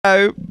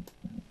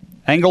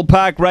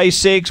Angle-Park Race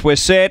 6, we're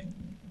set.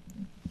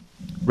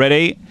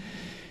 Ready.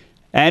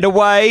 And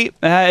away,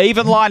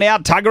 even line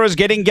out. Tugger is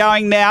getting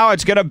going now.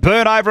 It's going to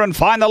burn over and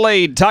find the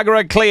lead.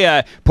 Tugger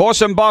clear.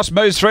 Pawson Boss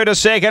moves through to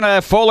second.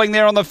 Falling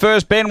there on the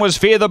first bend was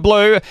Fear the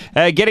Blue.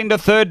 Getting to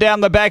third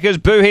down the back is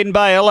Boohin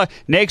Bale.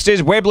 Next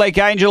is Weblake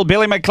Angel,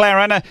 Billy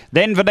McLaren.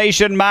 Then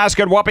Venetian Mask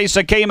and Wappy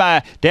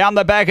Sakima. Down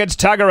the back it's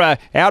Tugger.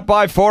 Out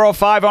by 4 or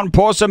 5 on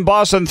Pawson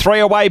Boss and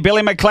 3 away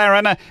Billy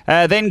McLaren.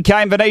 Then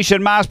came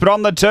Venetian Mask, but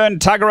on the turn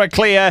Tugger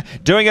clear.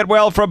 Doing it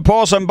well from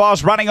Pawson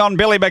Boss, running on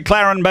Billy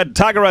McLaren, but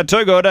Tugger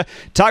too good.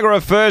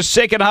 Tugger first,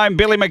 second home,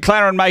 Billy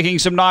McLaren making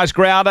some nice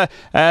ground.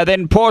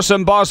 Then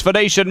Pawson Boss,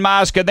 Venetian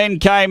Mask, and then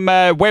came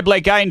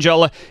Weblake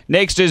Angel.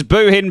 Next is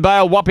Boohin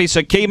Bale, Wappy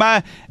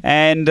Sakima,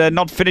 and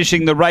not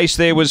finishing the race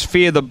there was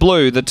Fear the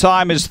Blue. The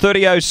time is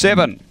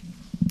 30:07.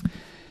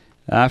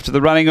 After the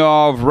running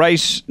of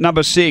race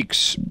number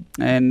 6,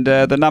 and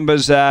the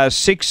numbers are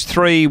 6,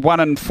 3, 1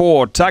 and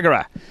 4.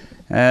 Tugger.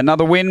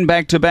 Another win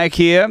back-to-back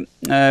here.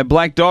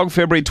 Black Dog,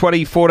 February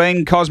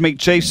 2014. Cosmic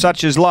Chief,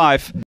 Such Is Life.